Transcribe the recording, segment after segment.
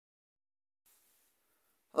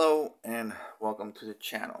Hello and welcome to the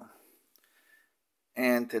channel.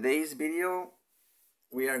 And today's video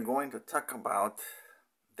we are going to talk about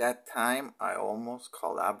that time I almost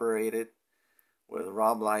collaborated with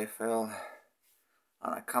Rob Liefeld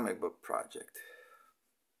on a comic book project.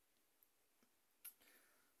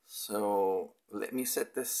 So let me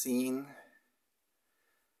set the scene.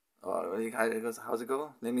 How's it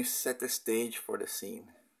go? Let me set the stage for the scene.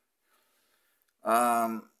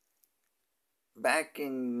 Back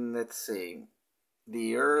in, let's see,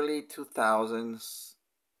 the early 2000s,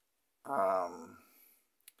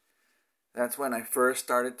 that's when I first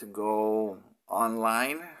started to go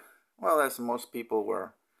online. Well, as most people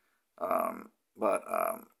were, but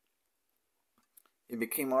it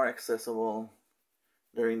became more accessible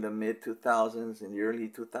during the mid 2000s. In the early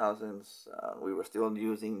 2000s, we were still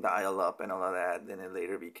using dial-up and all of that. Then it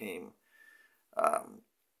later became,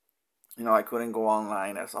 I couldn't go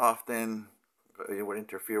online as often. It would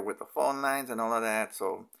interfere with the phone lines and all of that.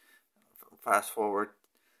 So fast forward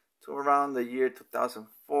to around the year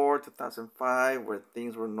 2004, 2005, where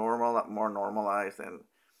things were more normalized, and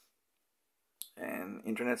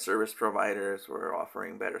internet service providers were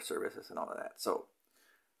offering better services and all of that. So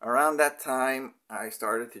around that time, I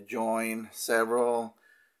started to join several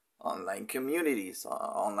online communities,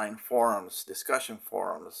 online forums, discussion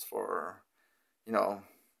forums for,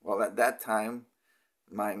 well, at that time,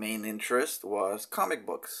 my main interest was comic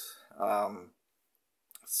books.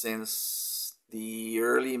 Since the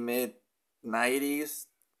early mid 90s,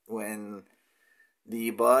 when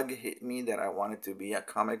the bug hit me that I wanted to be a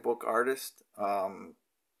comic book artist, and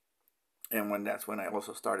that's when I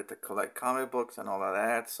also started to collect comic books and all of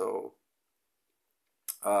that. So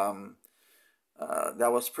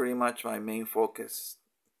that was pretty much my main focus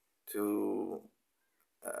to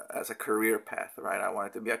as a career path, right? I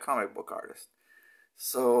wanted to be a comic book artist.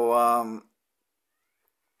 So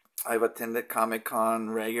I've attended Comic-Con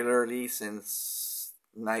regularly since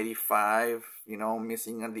 '95,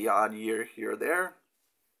 missing the odd year here or there.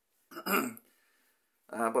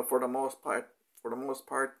 But for the most part,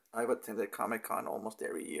 I've attended Comic-Con almost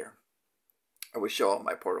every year. I would show off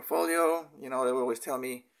my portfolio. They would always tell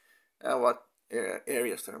me what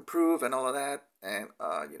areas to improve and all of that. And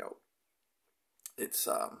it's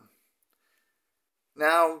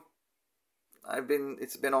now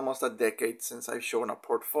it's been almost a decade since I've shown a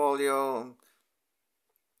portfolio.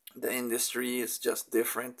 The industry is just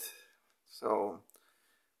different, so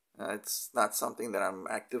it's not something that I'm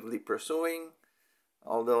actively pursuing,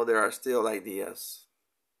 although there are still ideas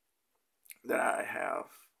that I have,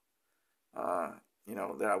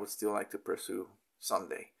 that I would still like to pursue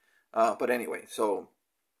someday. But anyway, so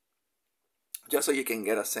just so you can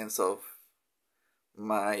get a sense of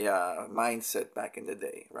my mindset back in the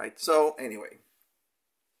day, right? So anyway,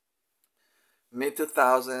 mid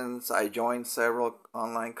 2000s, I joined several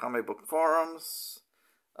online comic book forums.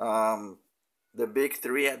 The big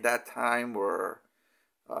three at that time were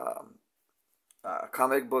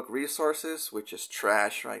Comic Book Resources, which is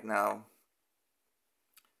trash right now,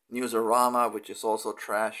 Newsarama, which is also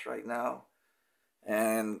trash right now,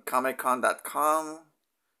 and comiccon.com,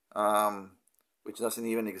 which doesn't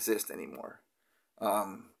even exist anymore.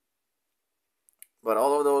 But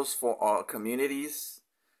all of those communities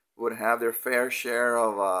would have their fair share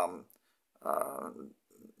of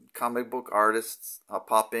comic book artists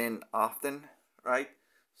pop in often, right?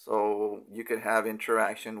 So you could have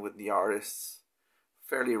interaction with the artists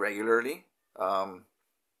fairly regularly.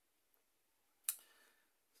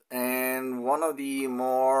 And one of the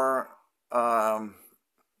more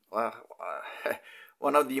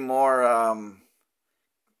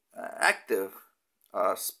active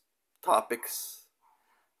topics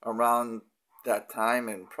around that time,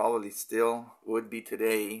 and probably still would be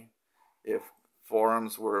today if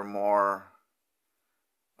forums were more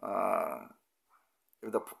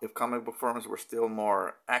if comic book forums were still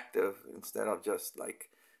more active instead of just like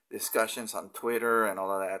discussions on Twitter and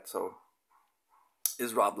all of that. So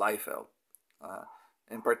is Rob Liefeld,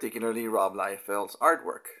 and particularly Rob Liefeld's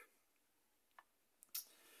artwork.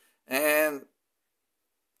 And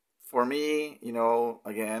for me,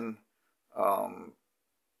 again,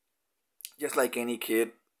 just like any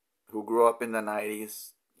kid who grew up in the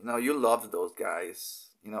 90s, you loved those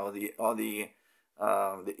guys. The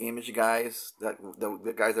Image guys,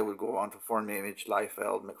 the guys that would go on to form Image: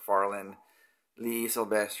 Liefeld, McFarlane, Lee,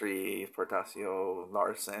 Silvestri, Portasio,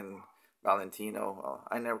 Larson, Valentino. Well,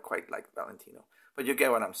 I never quite liked Valentino, but you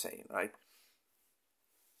get what I'm saying, right?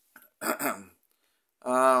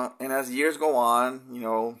 And as years go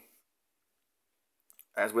on,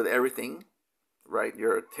 as with everything, right,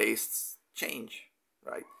 your tastes change,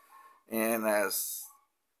 right? And as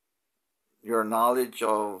your knowledge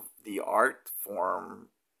of the art form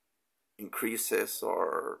increases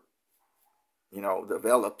or,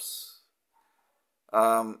 develops,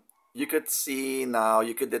 you could see now,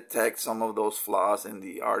 you could detect some of those flaws in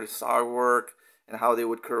the artist's artwork and how they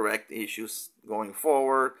would correct issues going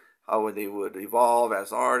forward, how they would evolve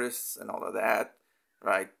as artists and all of that,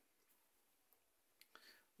 right?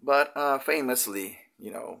 But famously,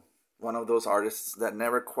 one of those artists that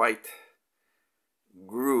never quite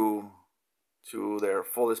grew to their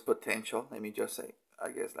fullest potential, let me just say,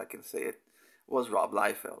 I guess I can say it, was Rob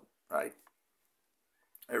Liefeld, right?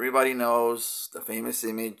 Everybody knows the famous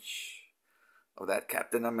image of that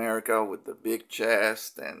Captain America with the big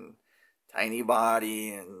chest and tiny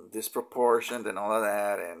body and disproportioned and all of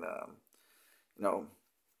that, and you know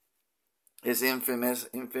his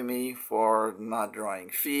infamy for not drawing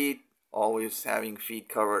feet, always having feet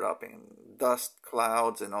covered up in dust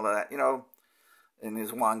clouds and all of that, and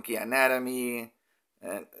his wonky anatomy,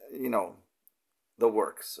 and the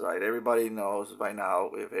works, right? Everybody knows by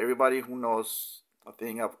now. If everybody who knows a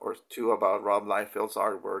thing or two about Rob Liefeld's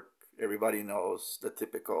artwork, everybody knows the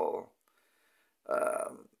typical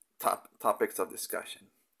topics of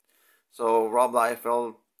discussion. So Rob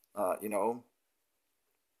Liefeld,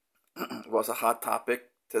 was a hot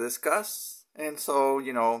topic to discuss, and so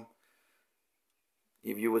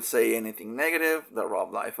if you would say anything negative, the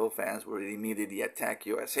Rob Liefeld fans would immediately attack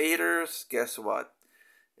you as haters. Guess what?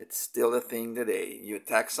 It's still a thing today. You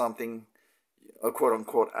attack something, quote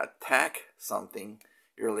unquote, attack something,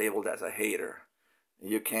 you're labeled as a hater.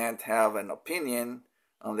 You can't have an opinion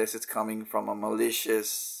unless it's coming from a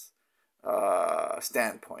malicious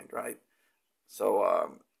standpoint, right?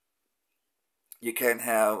 So you can't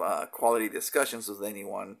have quality discussions with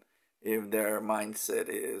anyone if their mindset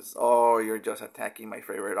is, oh, you're just attacking my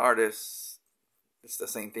favorite artists. It's the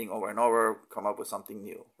same thing over and over. Come up with something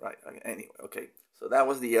new, right? Anyway, okay. So that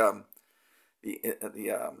was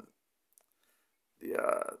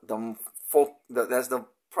that's the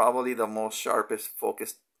probably the most sharpest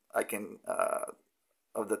focus I can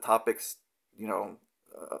of the topics,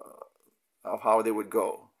 of how they would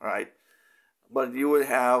go, right? But you would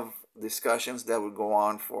have discussions that would go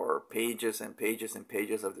on for pages and pages and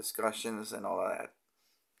pages of discussions and all of that.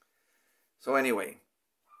 So anyway,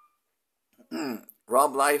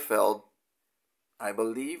 Rob Liefeld, I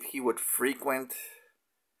believe he would frequent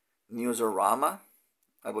Newsarama.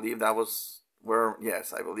 I believe that was where,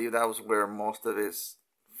 yes, I believe that was where most of his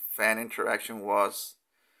fan interaction was,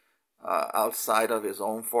 outside of his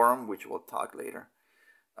own forum, which we'll talk later.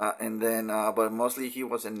 And then, but mostly he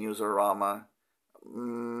was in Newsarama,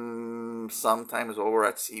 sometimes over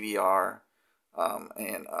at CBR,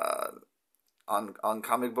 and on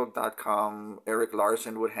comicbook.com, Eric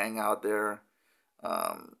Larson would hang out there,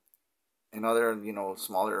 and other,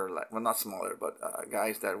 smaller, well, not smaller, but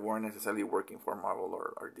guys that weren't necessarily working for Marvel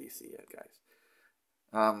or DC yet, guys.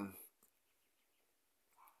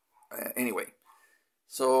 Anyway,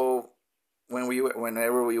 so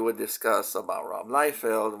whenever we would discuss about Rob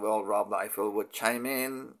Liefeld, well, Rob Liefeld would chime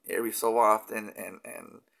in every so often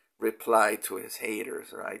and reply to his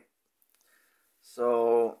haters, right?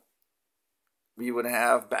 So we would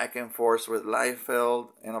have back and forth with Liefeld,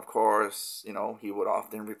 and of course, he would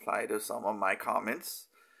often reply to some of my comments,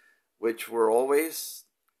 which were always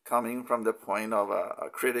coming from the point of a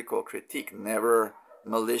critical critique, never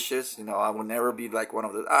malicious. I would never be like one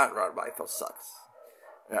of the, Rob Liefeld sucks.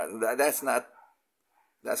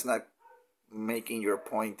 That's not making your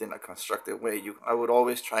point in a constructive way. I would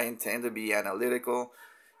always try and tend to be analytical.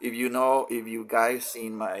 If you guys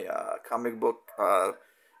seen my comic book,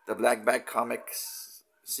 the Black Bag Comics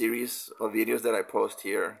series of videos that I post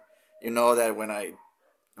here, that when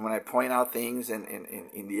I point out things in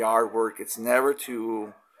the artwork, it's never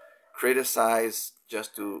to criticize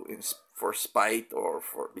just for spite or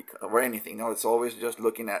or anything. No, it's always just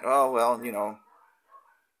looking at, oh well,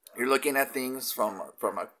 you're looking at things from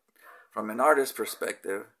an artist's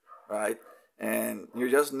perspective, right? And you're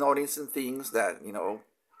just noticing things that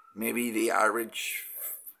maybe the average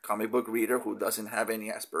comic book reader who doesn't have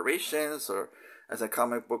any aspirations or as a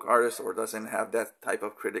comic book artist or doesn't have that type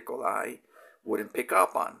of critical eye wouldn't pick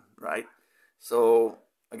up on, right? So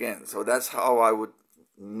again, that's how I would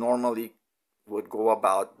normally go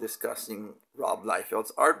about discussing Rob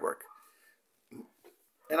Liefeld's artwork.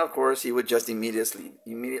 And of course, he would just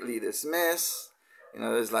immediately dismiss.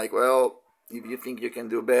 It's like, well, if you think you can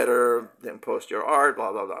do better, then post your art,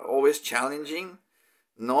 blah, blah, blah. Always challenging,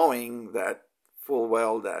 knowing that full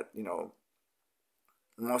well that,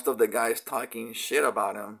 most of the guys talking shit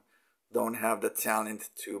about him don't have the talent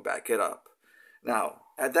to back it up. Now,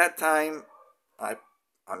 at that time, I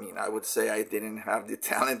I mean, I would say I didn't have the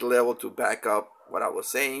talent level to back up what I was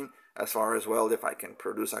saying, as far as, well, if I can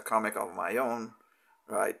produce a comic of my own,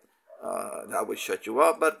 right, that would shut you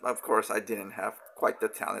up. But of course, I didn't have quite the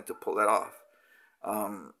talent to pull it off.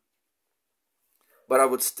 Um, but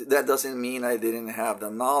that doesn't mean I didn't have the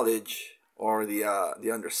knowledge or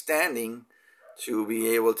the understanding to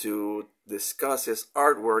be able to discuss his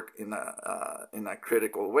artwork in a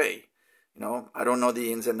critical way. You know, I don't know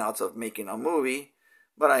the ins and outs of making a movie,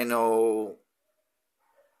 but I know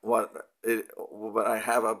but I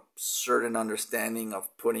have a certain understanding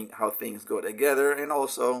of putting how things go together, and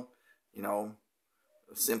also, you know,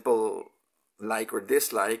 simple like or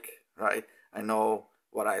dislike, right? I know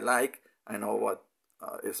what I like. I know what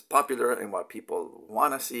is popular and what people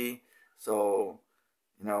want to see. So,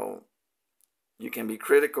 you know, you can be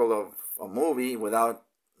critical of a movie without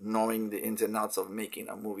knowing the ins and outs of making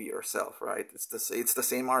a movie yourself, right? It's the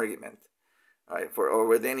same argument, right? Or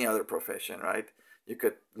with any other profession, right? You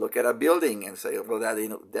could look at a building and say, well,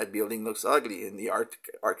 that building looks ugly, and the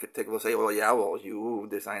architect will say, well, yeah, well, you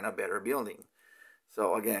design a better building.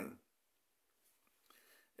 So again,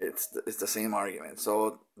 it's the same argument.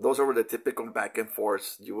 So those are the typical back and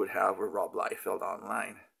forths you would have with Rob Liefeld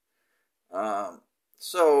online.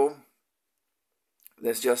 So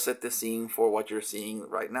let's just set the scene for what you're seeing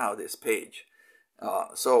right now, this page. I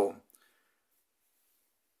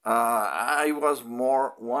was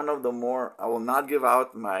one of the more. I will not give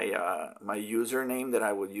out my username that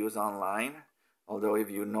I would use online. Although if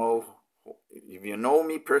you know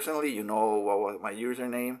me personally, you know what was my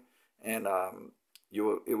username, and it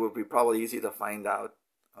will be probably easy to find out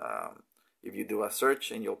if you do a search,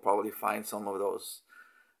 and you'll probably find some of those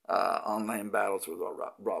online battles with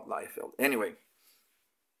Rob Liefeld. Anyway,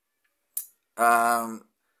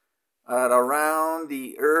 at around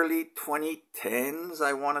the early 2010s,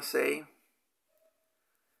 I want to say,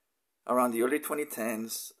 around the early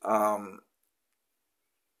 2010s, I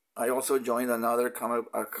also joined another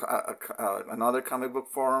comic book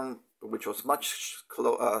forum, which was much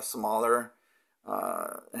smaller,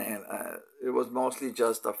 and it was mostly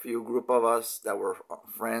just a few group of us that were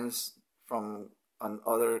friends from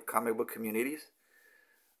other comic book communities.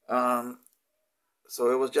 So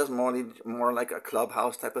it was just more like a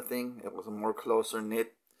clubhouse type of thing. It was a more closer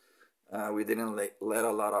knit. We didn't let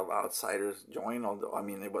a lot of outsiders join, although, I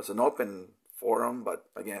mean, it was an open forum, but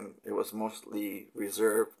again, it was mostly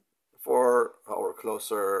reserved for our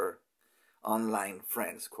closer online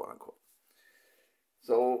friends, quote unquote.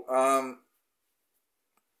 So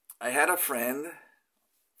I had a friend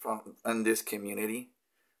in this community,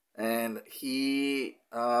 and he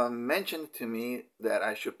mentioned to me that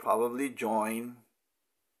I should probably join.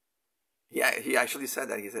 He actually said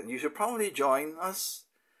that. He said, you should probably join us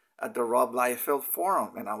at the Rob Liefeld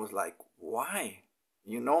forum. And I was like, why?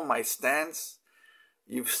 You know my stance.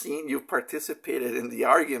 You've participated in the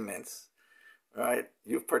arguments, right?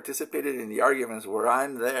 You've participated in the arguments where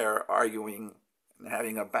I'm there arguing and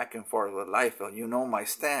having a back and forth with Liefeld. You know my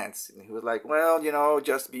stance. And he was like, well, you know,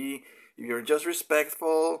 you're just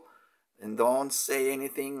respectful and don't say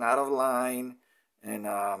anything out of line. And,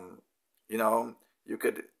 you know, you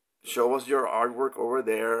could show us your artwork over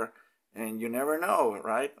there, and you never know,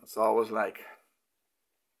 right? So I was like,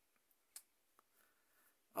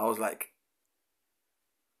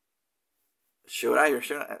 should I or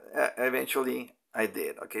shouldn't I? Eventually, I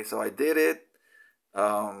did. Okay, so I did it,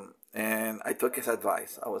 and I took his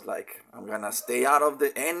advice. I was like, I'm gonna stay out of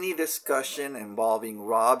any discussion involving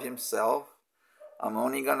Rob himself. I'm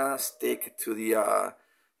only gonna stick to the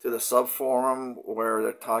sub forum where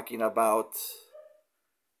they're talking about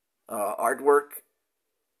artwork,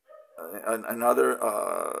 another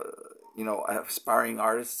aspiring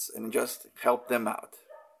artists, and just help them out,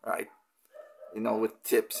 right? You know, with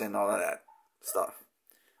tips and all of that stuff.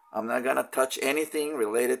 I'm not gonna touch anything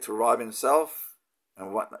related to Rob himself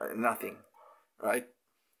and nothing, right?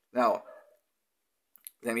 Now,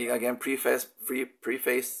 let me again preface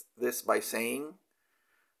this by saying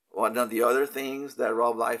one of the other things that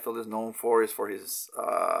Rob Liefeld is known for is for his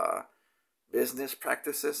business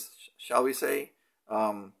practices, shall we say.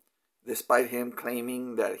 Despite him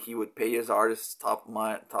claiming that he would pay his artists top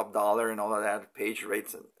dollar and all of that, page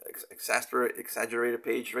rates and exaggerated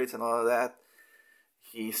page rates and all of that,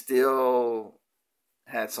 he still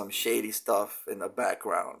had some shady stuff in the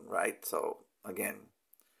background, right? So again,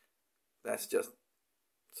 that's just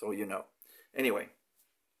so you know. Anyway,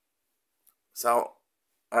 so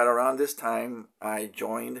at around this time, I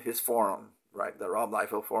joined his forum, right, the Rob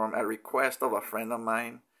Liefeld forum, at request of a friend of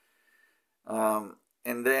mine.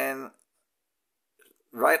 And then,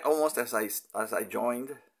 right almost as I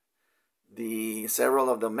joined, the several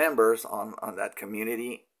of the members on that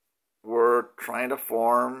community were trying to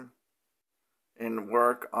form and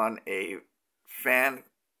work on a fan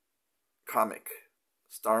comic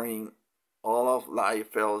starring all of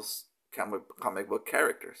Liefeld's comic book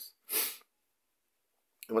characters.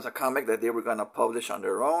 It was a comic that they were going to publish on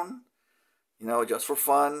their own, just for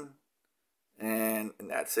fun, and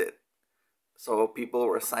that's it. So people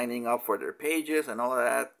were signing up for their pages and all of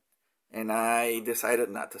that, and I decided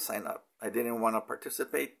not to sign up. I didn't want to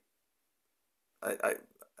participate. I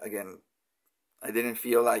didn't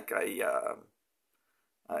feel like I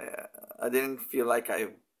didn't feel like I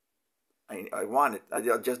wanted. I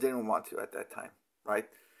just didn't want to at that time, right?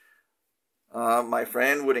 My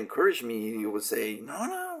friend would encourage me. He would say,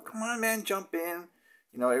 no, come on, man, jump in.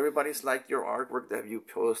 Everybody's liked your artwork that you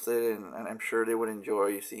posted, and I'm sure they would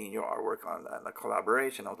enjoy seeing your artwork on the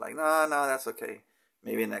collaboration. I was like, no, that's okay.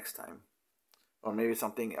 Maybe next time. Or maybe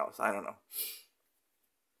something else. I don't know.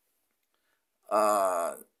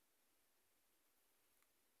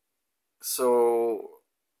 So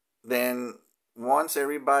then once the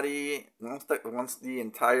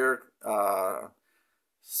entire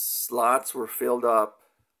slots were filled up,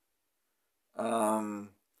 and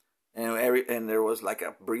there was like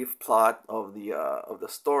a brief plot of the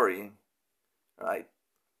story, right?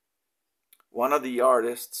 One of the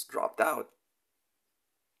artists dropped out,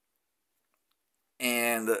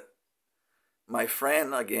 and my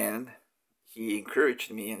friend again, he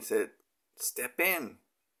encouraged me and said, "Step in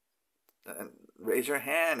and raise your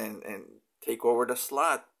hand and take over the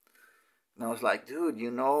slot." And I was like, dude,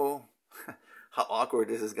 how awkward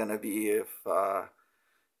this is gonna be if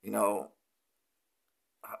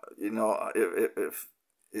if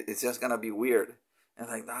it's just gonna be weird. And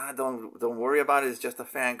like, nah, don't worry about it. It's just a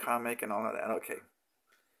fan comic and all of that. Okay.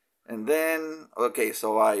 And then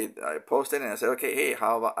so I posted and I said, okay, hey,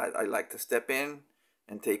 how about I'd like to step in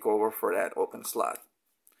and take over for that open slot.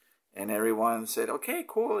 And everyone said, okay,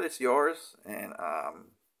 cool, it's yours. And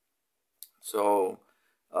so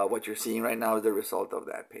what you're seeing right now is the result of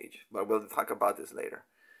that page. But we'll talk about this later.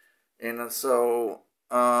 And so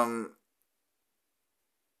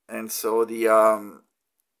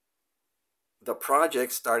the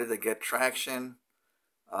project started to get traction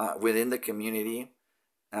within the community.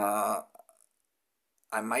 I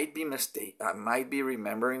might be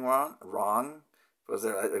remembering wrong. Because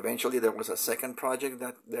eventually there was a second project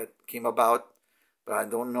that came about, but I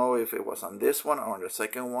don't know if it was on this one or on the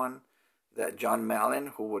second one, that John Mallon,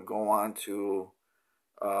 who would go on to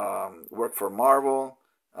work for Marvel,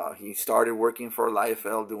 he started working for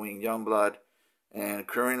Liefeld doing Youngblood, and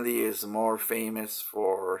currently is more famous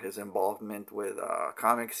for his involvement with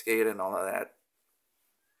Comic Skate and all of that.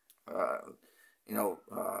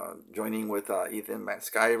 Joining with Ethan Van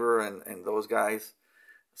Sciver and those guys.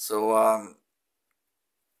 So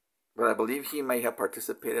but I believe he may have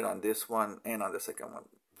participated on this one and on the second one,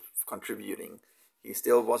 contributing. He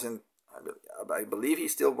still wasn't, I believe he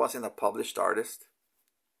still wasn't a published artist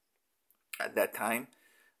at that time.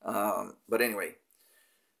 But anyway,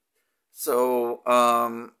 so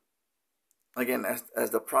again,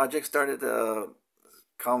 as the project started to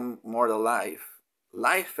come more to life,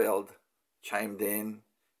 Liefeld chimed in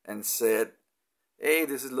and said, hey,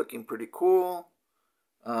 this is looking pretty cool.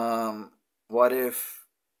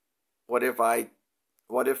 What if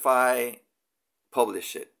I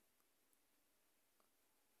publish it?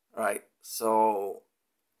 Right. So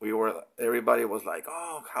everybody was like,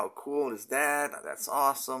 oh, how cool is that? That's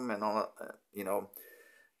awesome. And all,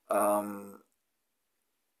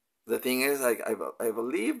 the thing is, I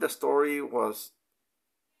believe the story was,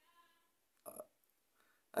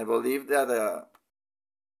 I believe that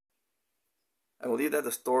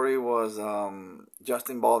the story was just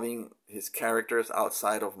involving his characters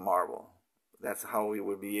outside of Marvel. That's how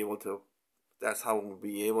we'll be able to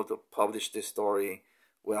publish this story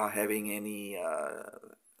without having any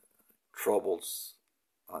troubles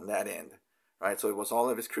on that end, right? So it was all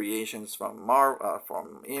of his creations from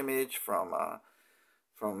Image, from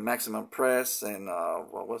Maximum Press, and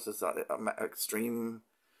what was this? Extreme.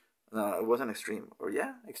 No, it wasn't Extreme. Or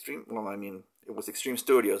yeah, Extreme. Well, I mean, it was Extreme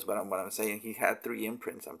Studios, but what I'm saying, he had 3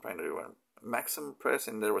 imprints. I'm trying to do one. Maximum Press,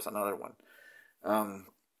 and there was another one. So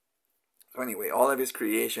anyway, all of his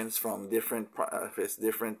creations from different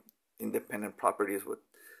independent properties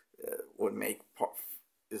would make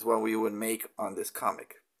is what we would make on this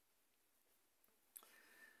comic.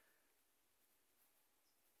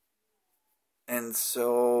 And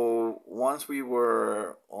so once we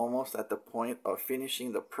were almost at the point of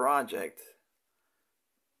finishing the project,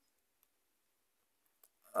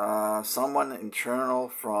 someone internal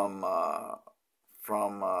from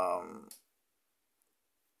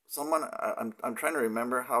someone, I'm trying to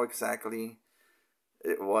remember how exactly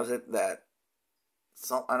it was it that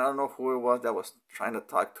I don't know who it was that was trying to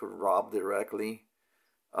talk to Rob directly,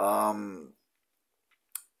 um,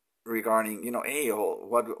 regarding, hey,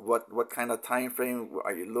 what kind of time frame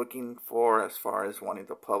are you looking for as far as wanting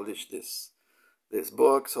to publish this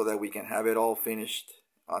book so that we can have it all finished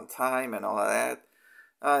on time and all of that.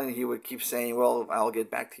 And he would keep saying, well, I'll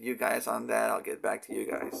get back to you guys on that. I'll get back to you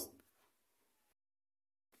guys.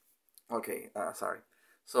 Okay, sorry.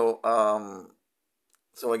 So,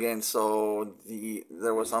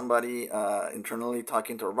 there was somebody internally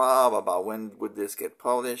talking to Rob about when would this get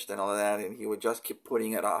published and all of that, and he would just keep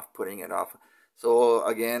putting it off, putting it off. So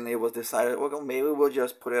again, it was decided, well, maybe we'll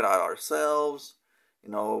just put it out ourselves,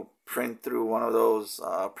 print through one of those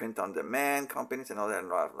print on demand companies and all that. And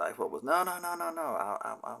Rob Liefeld was, no, no, no, no,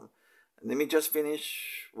 no. Let me just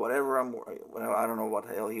finish whatever I don't know what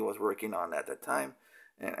the hell he was working on at the time,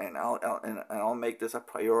 and I'll make this a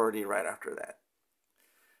priority right after that.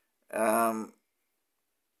 Um,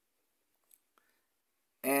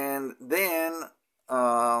 and then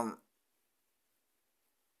um,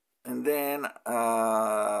 and then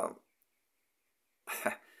I'm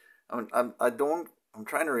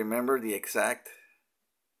trying to remember the exact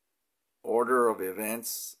order of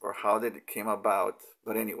events or how did it came about,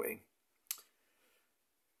 but anyway,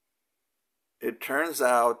 it turns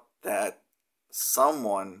out that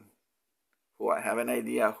someone who I have an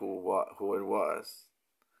idea who it was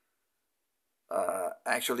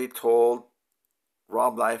actually told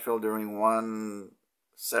Rob Liefeld during one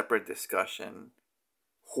separate discussion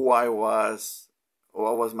who I was,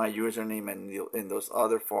 what was my username in those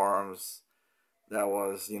other forums that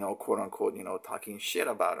was, quote unquote, talking shit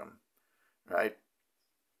about him, right?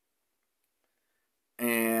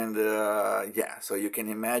 And yeah, so you can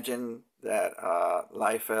imagine that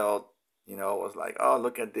Liefeld, was like, oh,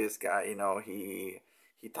 look at this guy, he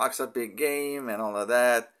talks a big game and all of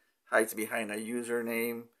that, hides behind a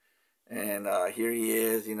username, and here he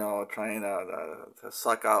is, trying to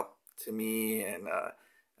suck up to me, and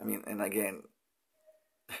and again,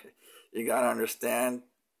 you gotta understand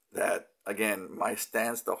that again, my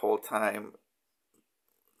stance the whole time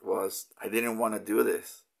was I didn't want to do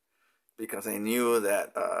this because I knew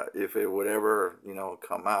that if it would ever,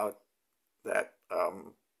 come out that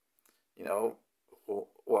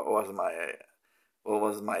what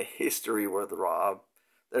was my history with Rob,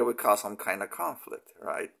 that it would cause some kind of conflict,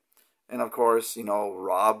 right? And of course,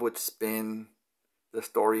 Rob would spin the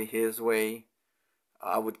story his way.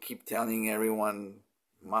 I would keep telling everyone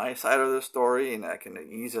my side of the story, and I can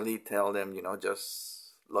easily tell them,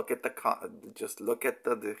 just look at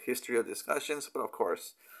the history of discussions. But of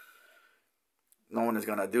course, no one is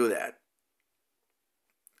gonna do that,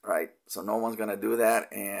 right? So no one's gonna do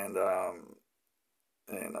that, and of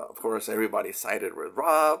course everybody sided with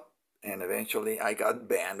Rob, and eventually I got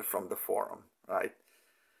banned from the forum, right?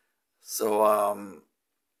 So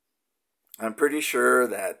I'm pretty sure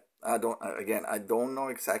that I don't know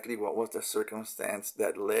exactly what was the circumstance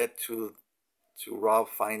that led to Rob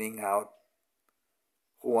finding out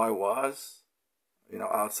who I was,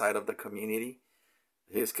 outside of the community,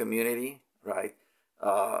 his community, right?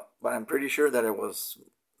 But I'm pretty sure that it was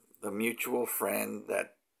the mutual friend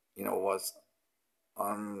that was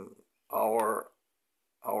on our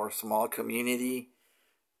small community,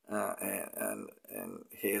 and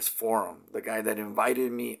his forum, the guy that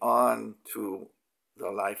invited me on to the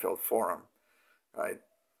Liefeld forum, right?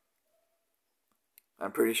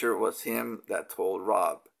 I'm pretty sure it was him that told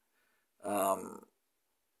Rob.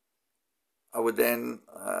 I would then,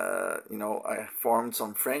 I formed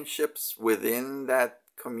some friendships within that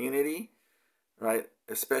community, right?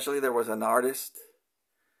 Especially there was an artist.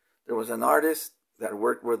 There was an artist that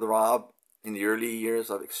worked with Rob in the early years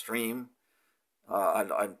of Extreme.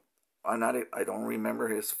 I don't remember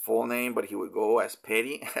his full name, but he would go as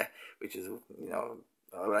Petty, which is,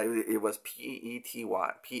 it was Peti,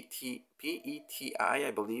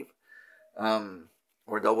 I believe,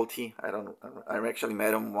 or double T. I actually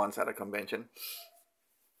met him once at a convention,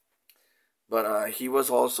 but he was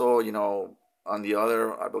also, on the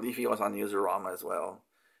other. I believe he was on Userama as well,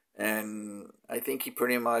 and I think he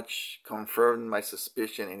pretty much confirmed my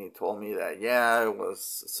suspicion, and he told me that yeah, it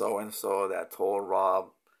was so and so that told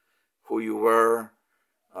Rob who you were,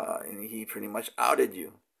 and he pretty much outed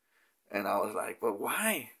you. And I was like, but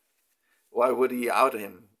why? Why would he out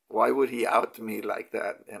him? Why would he out me like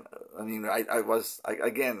that? And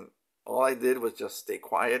again, all I did was just stay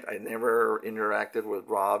quiet. I never interacted with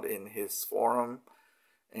Rob in his forum.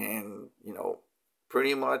 And,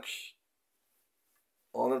 pretty much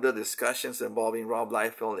all of the discussions involving Rob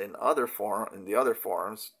Liefeld in the other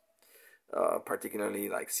forums particularly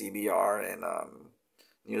like CBR and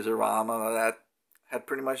Newsarama, all that had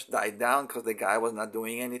pretty much died down because the guy was not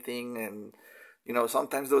doing anything. And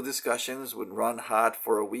sometimes those discussions would run hot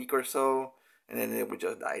for a week or so, and then it would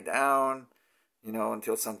just die down,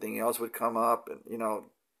 until something else would come up. And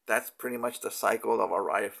that's pretty much the cycle of a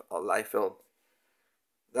Liefeld.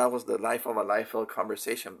 That was the life of a Liefeld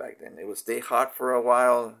conversation back then. It would stay hot for a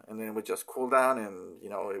while, and then it would just cool down, and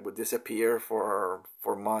it would disappear for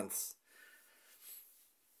months.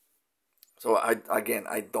 So I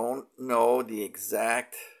don't know the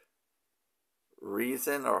exact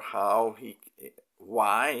reason or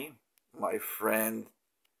why my friend,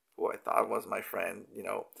 who I thought was my friend,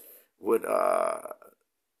 would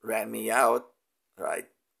rat me out, right?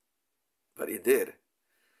 But he did.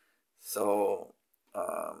 So,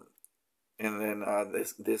 and then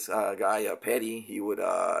this guy, Petty, he would,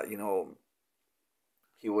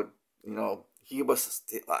 he was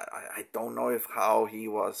still. I don't know if how he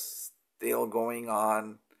was still going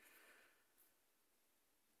on.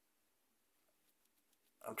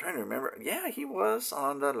 I'm trying to remember. Yeah, he was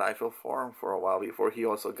on the Liefeld forum for a while before he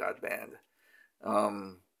also got banned.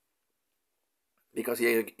 Because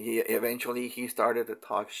he eventually he started to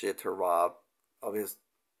talk shit to Rob of his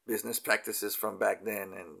business practices from back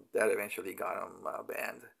then, and that eventually got him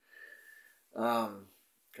banned.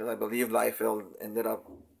 Because I believe Liefeld ended up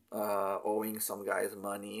owing some guys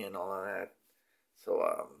money and all of that.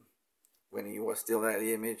 So when he was still at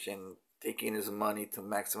Image and taking his money to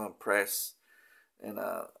Maximum Press and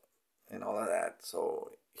all of that,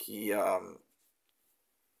 so he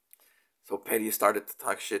so Petty started to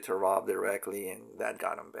talk shit to Rob directly, and that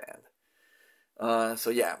got him banned. So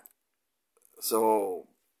yeah, so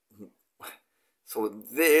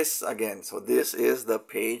this again, so this is the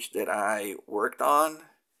page that I worked on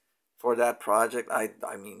for that project. I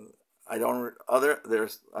mean, I don't other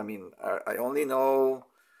there's I mean I only know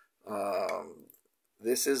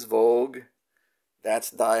this is Vogue,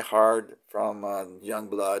 that's Die Hard from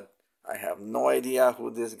Youngblood. I have no idea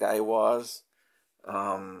who this guy was.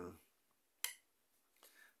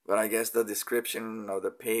 But I guess the description of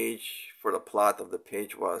the page for the plot of the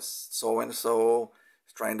page was so and so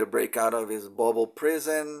is trying to break out of his bubble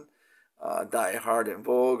prison. Die Hard and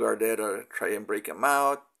Vogue are there to try and break him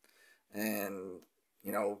out. And,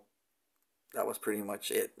 that was pretty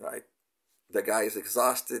much it, right? The guy is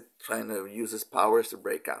exhausted, trying to use his powers to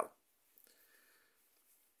break out.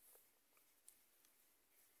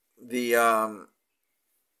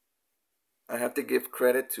 I have to give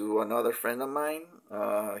credit to another friend of mine.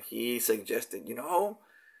 He suggested,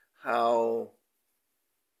 how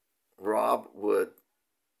Rob would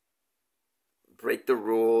break the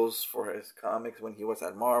rules for his comics when he was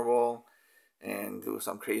at Marvel and do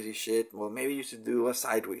some crazy shit. Well, maybe you should do a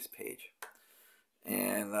sideways page.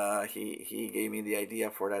 And he gave me the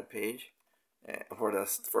idea for that page, for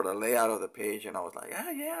the layout of the page, and I was like,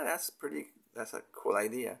 yeah, that's a cool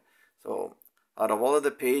idea. So out of all of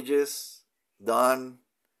the pages done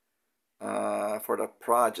for the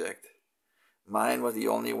project, mine was the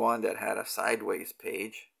only one that had a sideways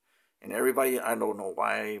page, and everybody, I don't know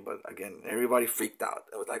why, but again, everybody freaked out.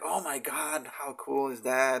 It was like, oh my god, how cool is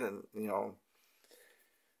that? And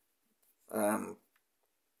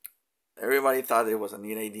everybody thought it was a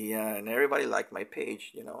neat idea, and everybody liked my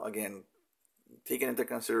page. Again, taking into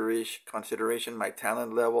consideration my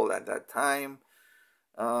talent level at that time.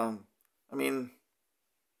 I mean,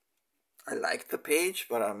 I liked the page,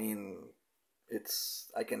 but I mean,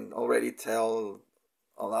 I can already tell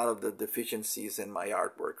a lot of the deficiencies in my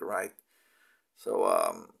artwork, right? So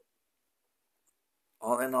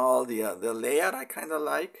all in all, the layout I kind of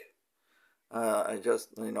like. I just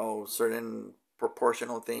certain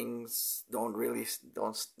proportional things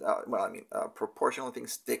proportional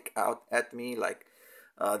things stick out at me, like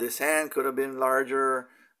this hand could have been larger.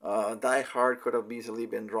 Die Hard could have easily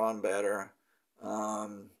been drawn better.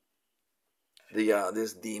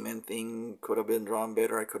 This demon thing could have been drawn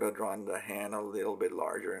better. I could have drawn the hand a little bit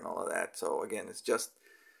larger and all of that. So again, it's just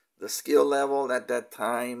the skill level at that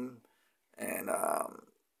time, and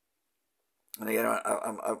again,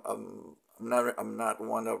 I'm not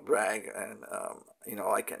one to brag, and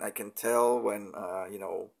I can tell when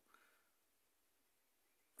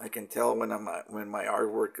I can tell when when my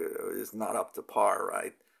artwork is not up to par,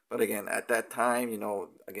 right? But again, at that time,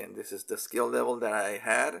 again, this is the skill level that I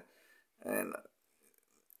had, and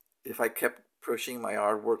if I kept pushing my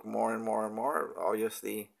artwork more and more and more,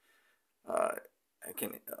 obviously, I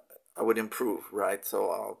would improve, right?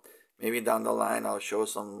 So maybe down the line I'll show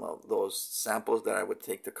some of those samples that I would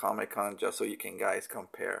take to Comic-Con, just so you can guys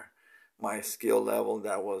compare my skill level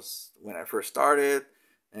that was when I first started,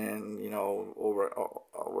 and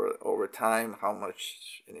over time how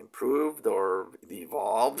much it improved or it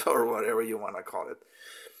evolved or whatever you want to call it.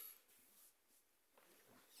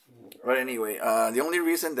 But anyway, the only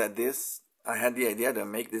reason that this I had the idea to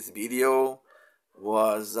make this video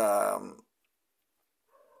was I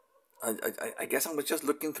guess I was just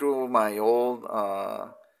looking through my old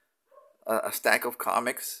a stack of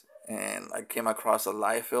comics, and I came across a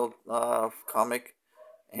Liefeld comic,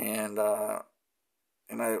 and I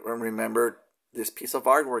remembered this piece of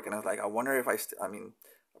artwork, and I was like, I wonder if I mean,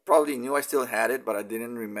 I probably knew I still had it, but I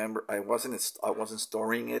didn't remember. I wasn't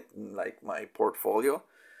storing it in like my portfolio.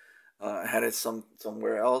 I had it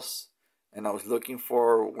somewhere else, and I was looking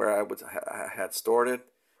for where I had stored it,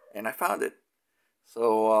 and I found it.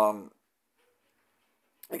 So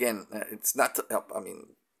again, it's not. I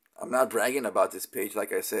mean, I'm not bragging about this page.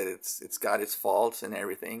 Like I said, it's got its faults and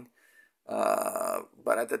everything.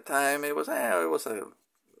 But at the time, it was a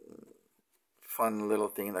fun little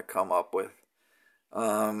thing to come up with.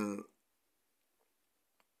 But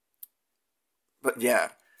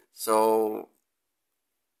yeah, so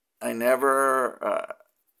I never,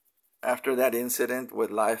 after that incident with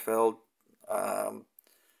Liefeld,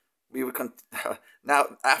 we would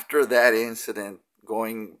now after that incident,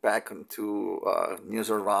 going back into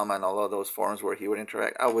Newsarama and all of those forums where he would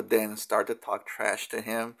interact, I would then start to talk trash to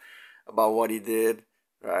him about what he did,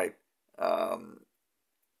 right?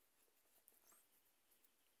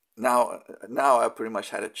 Now I pretty much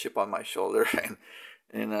had a chip on my shoulder,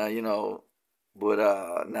 and but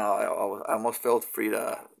now I almost felt free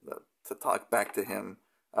to talk back to him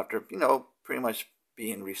after pretty much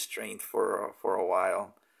being restrained for a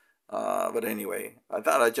while. But anyway, I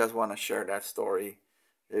thought I just want to share that story.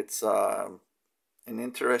 It's an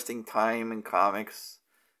interesting time in comics.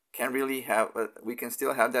 Can't really have, we can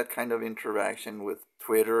still have that kind of interaction with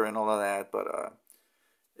Twitter and all of that, but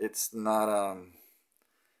it's not.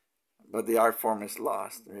 But the art form is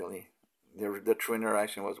lost, really. The true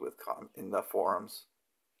interaction was with in the forums.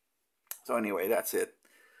 So anyway, that's it.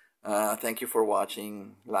 Thank you for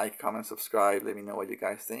watching. Like, comment, subscribe. Let me know what you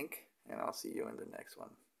guys think, and I'll see you in the next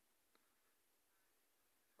one.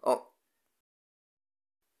 Oh,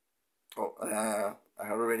 I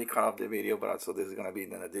have already cut off the video, but so this is gonna be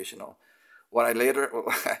an additional. What I later,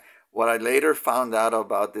 what I later found out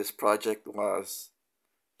about this project was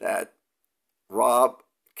that Rob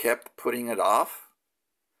kept putting it off,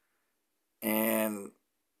 and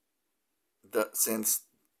since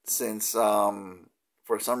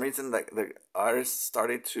for some reason the artists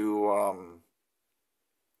started to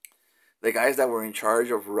the guys that were in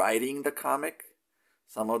charge of writing the comic,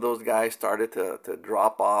 some of those guys started to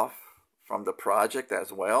drop off from the project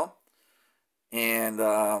as well, and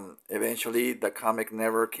eventually the comic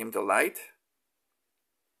never came to light.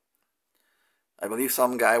 I believe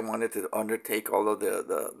some guy wanted to undertake all of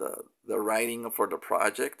the writing for the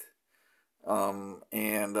project,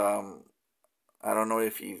 and I don't know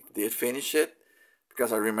if he did finish it,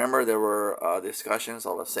 because I remember there were discussions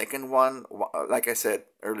of a second one. Like I said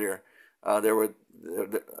earlier, there were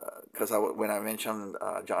because when I mentioned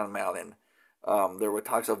John Mallon, there were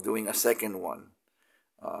talks of doing a second one.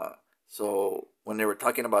 So when they were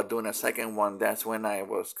talking about doing a second one, that's when I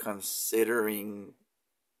was considering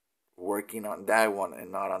working on that one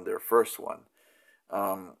and not on their first one.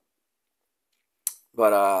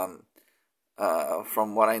 But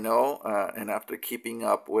from what I know, and after keeping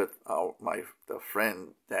up with the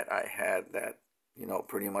friend that I had that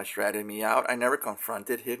pretty much ratted me out, I never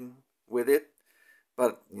confronted him with it,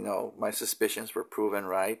 but my suspicions were proven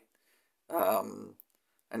right. I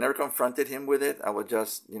never confronted him with it. I would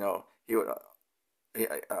just he would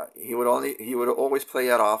he would always play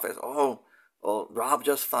it off as, oh, well, Rob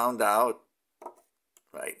just found out,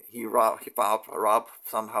 right? Rob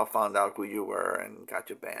somehow found out who you were and got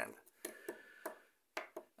you banned.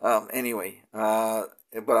 Anyway,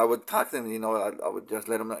 but I would talk to him, I would just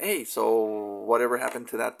let him know, hey, so whatever happened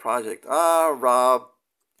to that project? Rob,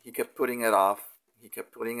 he kept putting it off. He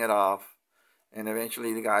kept putting it off. And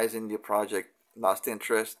eventually the guys in the project lost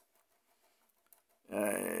interest.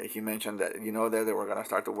 He mentioned that, that they were going to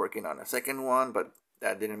start working on a second one, but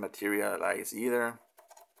that didn't materialize either.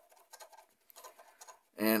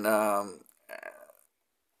 And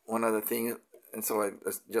one of the things, and so I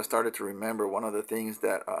just started to remember one of the things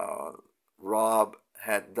that Rob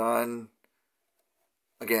had done.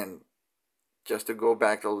 Again, just to go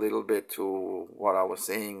back a little bit to what I was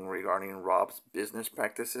saying regarding Rob's business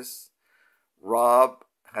practices. Rob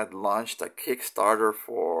had launched a Kickstarter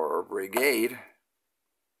for Brigade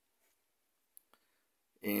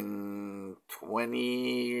in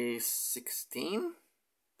 2016,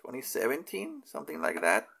 2017, something like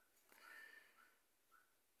that.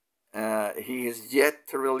 He is yet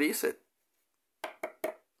to release it.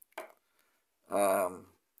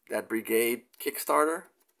 That Brigade Kickstarter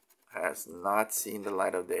has not seen the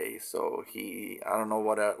light of day. So I don't know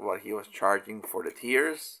what he was charging for the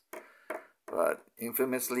tiers, but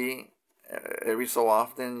infamously, every so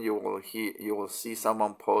often you will see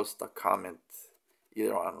someone post a comment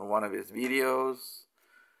either on one of his videos,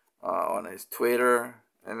 on his Twitter,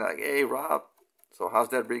 and like, "Hey Rob, so how's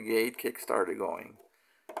that Brigade Kickstarter going?"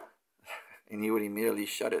 And he would immediately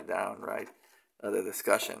shut it down, right? The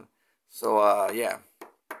discussion. So yeah.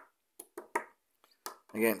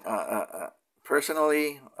 Again,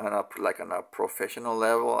 personally, on a professional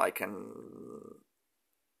level, I can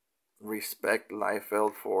respect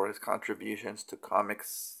Liefeld for his contributions to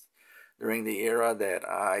comics during the era that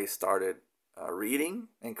I started reading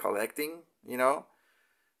and collecting.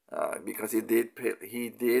 Because he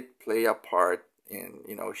did play a part in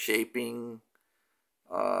shaping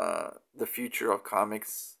the future of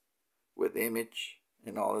comics with Image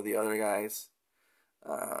and all of the other guys.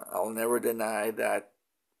 I'll never deny that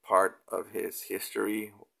part of his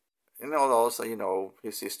history, and also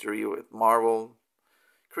his history with Marvel,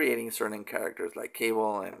 creating certain characters like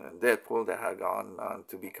Cable and Deadpool that have gone on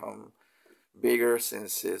to become bigger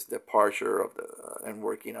since his departure and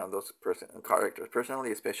working on those characters.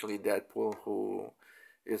 Personally, especially Deadpool, who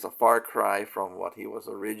is a far cry from what he was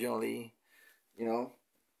originally,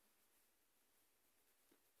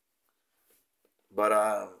 But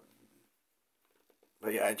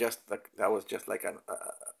but yeah, that was just like a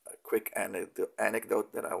quick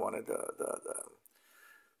anecdote that I wanted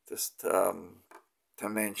just to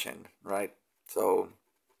mention, right? So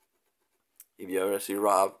if you ever see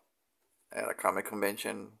Rob at a comic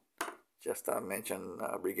convention, just mention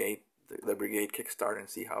the Brigade Kickstarter, and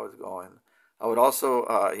see how it's going. I would also,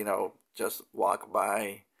 just walk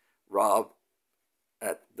by Rob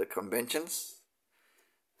at the conventions,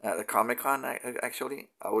 at the Comic Con. Actually,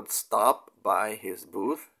 I would stop by his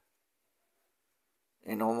booth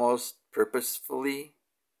and almost purposefully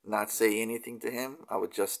not say anything to him. I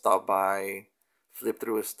would just stop by, flip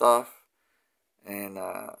through his stuff, and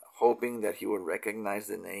hoping that he would recognize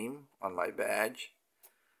the name on my badge.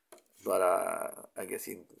 But I guess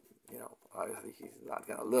obviously he's not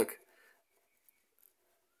gonna look.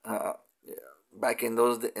 Yeah. Back in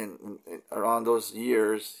around those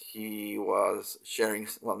years, he was sharing.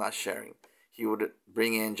 Well, not sharing. He would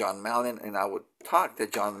bring in John Mallon, and I would talk to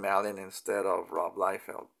John Mallon instead of Rob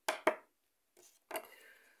Liefeld.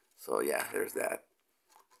 So yeah, there's that.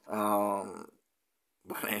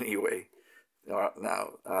 But anyway,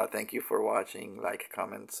 now thank you for watching. Like,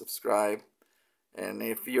 comment, subscribe, and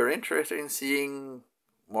if you're interested in seeing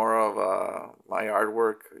more of my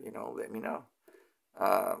artwork, let me know.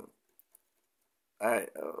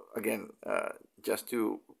 Again, just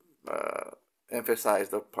to emphasize,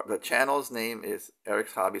 the channel's name is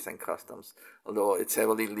Eric's Hobbies and Customs, although it's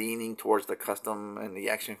heavily leaning towards the custom and the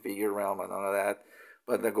action figure realm and all of that.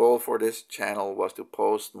 But the goal for this channel was to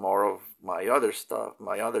post more of my other stuff,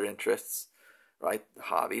 my other interests, right? The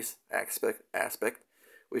hobbies aspect,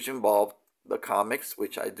 which involved the comics,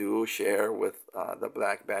 which I do share with the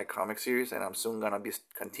Black Bag comic series, and I'm soon gonna be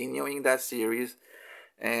continuing that series,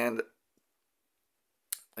 and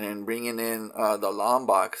bringing in the long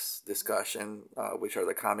box discussion, which are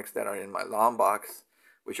the comics that are in my long box,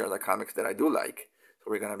 which are the comics that I do like. So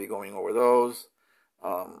we're gonna be going over those.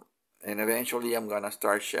 And eventually I'm gonna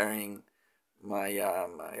start sharing my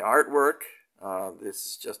my artwork. This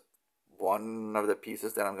is just one of the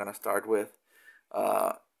pieces that I'm gonna start with,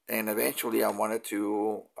 and eventually I wanted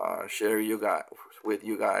to share with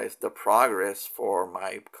you guys the progress for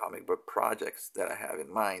my comic book projects that I have in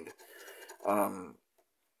mind.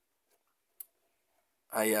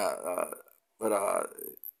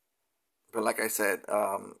 But like I said,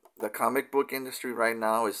 the comic book industry right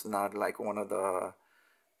now is not like one of the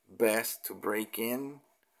best to break in,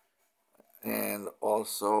 and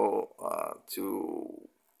also to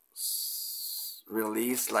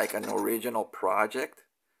release like an original project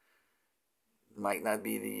might not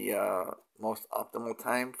be the most optimal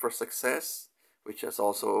time for success, which has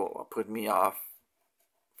also put me off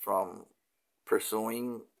from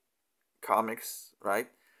pursuing comics,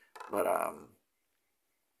 right? But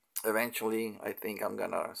eventually I think I'm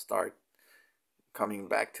gonna start coming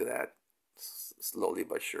back to that slowly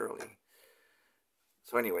but surely.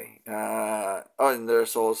 So anyway, and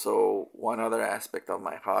there's also one other aspect of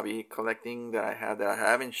my hobby collecting that I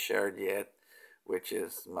haven't shared yet, which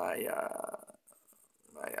is my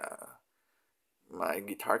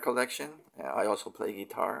guitar collection. I also play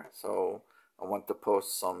guitar, so I want to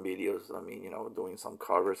post some videos. I mean, doing some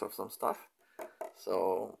covers of some stuff.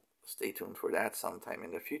 So stay tuned for that sometime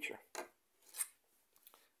in the future.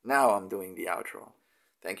 Now I'm doing the outro.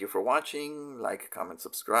 Thank you for watching. Like, comment,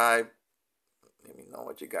 subscribe. Let me know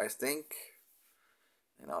what you guys think.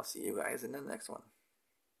 And I'll see you guys in the next one.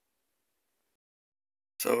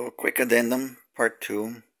 So, quick addendum, part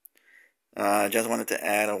 2. Just wanted to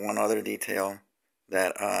add one other detail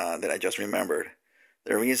that I just remembered.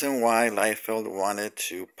 The reason why Liefeld wanted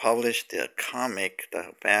to publish the comic,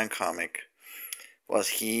 the fan comic, was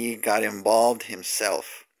he got involved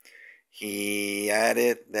himself. He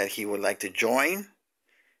added that he would like to join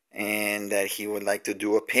and that he would like to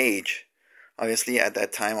do a page. Obviously, at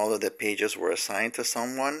that time, all of the pages were assigned to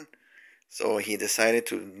someone. So he decided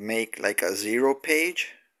to make like a 0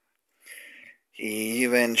 page. He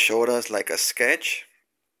even showed us like a sketch.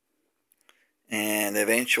 And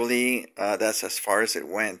eventually, that's as far as it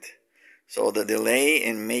went. So the delay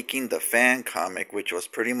in making the fan comic, which was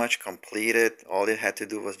pretty much completed, all it had to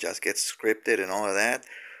do was just get scripted and all of that,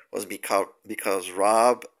 was because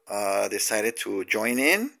Rob decided to join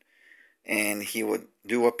in and he would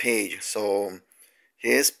do a page. So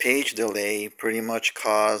his page delay pretty much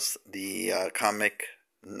caused the comic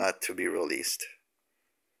not to be released.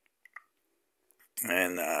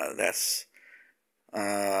 And that's,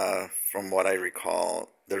 from what I recall,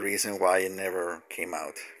 the reason why it never came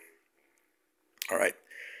out. Alright,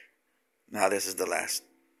 now this is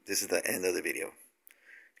the end of the video.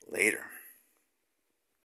 Later.